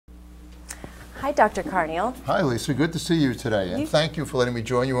Hi, Dr. Carniol. Hi, Lisa. Good to see you today, and thank you for letting me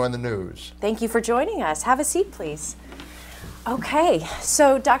join you on the news. Thank you for joining us. Have a seat, please. Okay,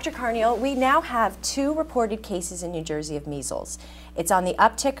 so Dr. Carniol, we now have 2 reported cases in New Jersey of measles. It's on the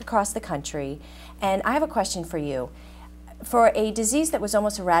uptick across the country, and I have a question for you. For a disease that was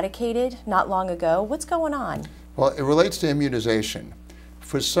almost eradicated not long ago, what's going on? Well, it relates to immunization.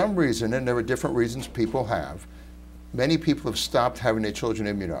 For some reason, and there are different reasons people have, many people have stopped having their children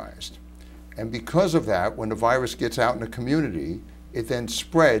immunized. And because of that, when the virus gets out in the community, it then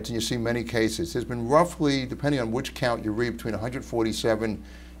spreads, and you see many cases. There's been roughly, depending on which count you read, between 147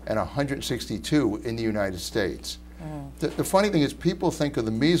 and 162 in the United States. The funny thing is people think of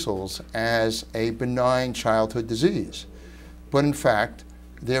the measles as a benign childhood disease. But in fact,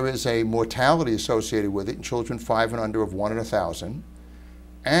 there is a mortality associated with it in children 5 and under of 1 in 1,000.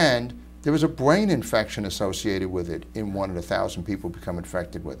 And there is a brain infection associated with it in 1 in 1,000 people become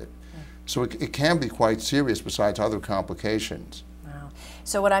infected with it. So it can be quite serious besides other complications. Wow.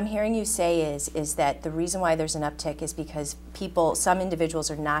 So what I'm hearing you say is that the reason why there's an uptick is because some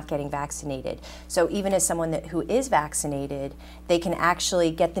individuals are not getting vaccinated. So even as someone who is vaccinated, they can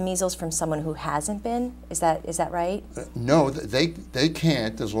actually get the measles from someone who hasn't been? Is that right? No, they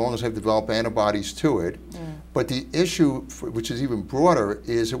can't as long as they've developed antibodies to it. But the issue, which is even broader,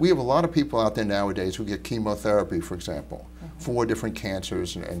 is that we have a lot of people out there nowadays who get chemotherapy, for example, for different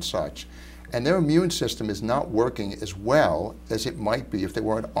cancers and such. And their immune system is not working as well as it might be if they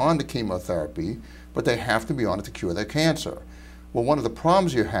weren't on the chemotherapy, but they have to be on it to cure their cancer. Well, one of the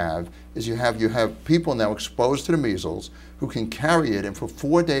problems you have is you have people now exposed to the measles who can carry it, and for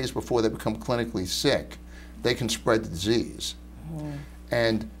 4 days before they become clinically sick, they can spread the disease.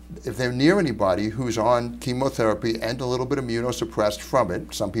 And if they're near anybody who's on chemotherapy and a little bit immunosuppressed from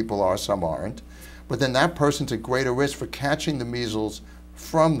it, some people are, some aren't, but then that person's at greater risk for catching the measles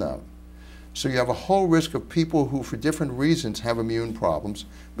from them. So you have a whole risk of people who, for different reasons, have immune problems,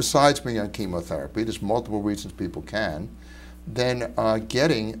 besides being on chemotherapy, there's multiple reasons people can, then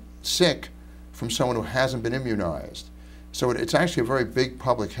getting sick from someone who hasn't been immunized. So it's actually a very big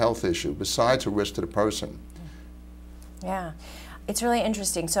public health issue, besides a risk to the person. Yeah, it's really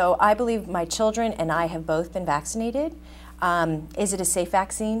interesting. So I believe my children and I have both been vaccinated. Is it a safe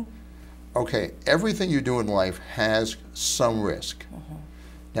vaccine? Okay, everything you do in life has some risk.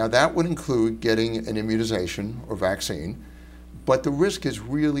 Now that would include getting an immunization or vaccine, but the risk is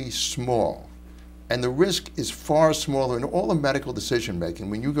really small. And the risk is far smaller in all the medical decision making.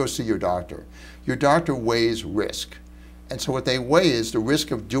 When you go see your doctor weighs risk. And so what they weigh is the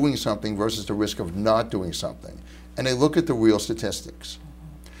risk of doing something versus the risk of not doing something. And they look at the real statistics.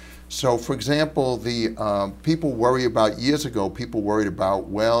 So for example, the people worry about, years ago, people worried about,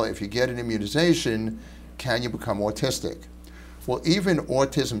 well, if you get an immunization, can you become autistic? Well, even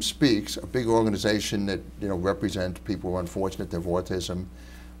Autism Speaks, a big organization that represents people who are unfortunate to have autism,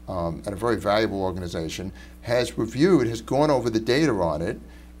 and a very valuable organization, has gone over the data on it,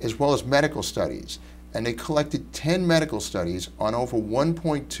 as well as medical studies. And they collected 10 medical studies on over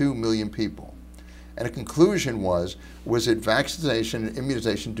 1.2 million people. And the conclusion was that vaccination and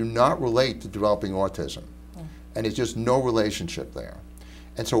immunization do not relate to developing autism. And there's just no relationship there.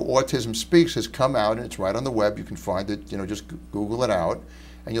 And so Autism Speaks has come out, and it's right on the web. You can find it, just Google it out.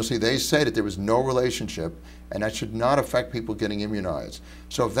 And you'll see they say that there is no relationship, and that should not affect people getting immunized.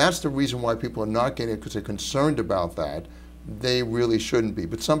 So if that's the reason why people are not getting it, because they're concerned about that, they really shouldn't be.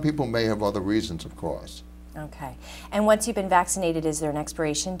 But some people may have other reasons, of course. Okay. And once you've been vaccinated, is there an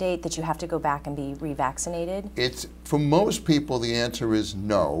expiration date that you have to go back and be revaccinated? For most people, the answer is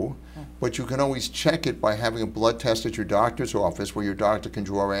no, but you can always check it by having a blood test at your doctor's office where your doctor can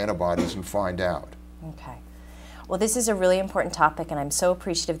draw antibodies and find out. Okay. Well, this is a really important topic, and I'm so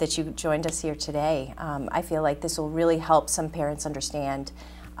appreciative that you joined us here today. I feel like this will really help some parents understand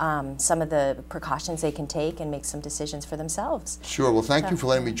some of the precautions they can take and make some decisions for themselves. Sure. Well, thank you for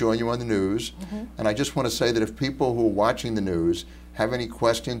letting me join you on the news. And I just want to say that if people who are watching the news have any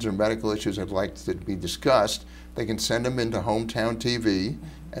questions or medical issues that'd like to be discussed, they can send them into HomeTowne TV,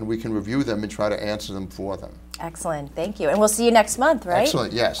 and we can review them and try to answer them for them. Excellent. Thank you. And we'll see you next month, right?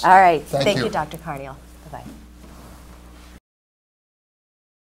 Excellent. Yes. All right. Thank you, Dr. Carniol.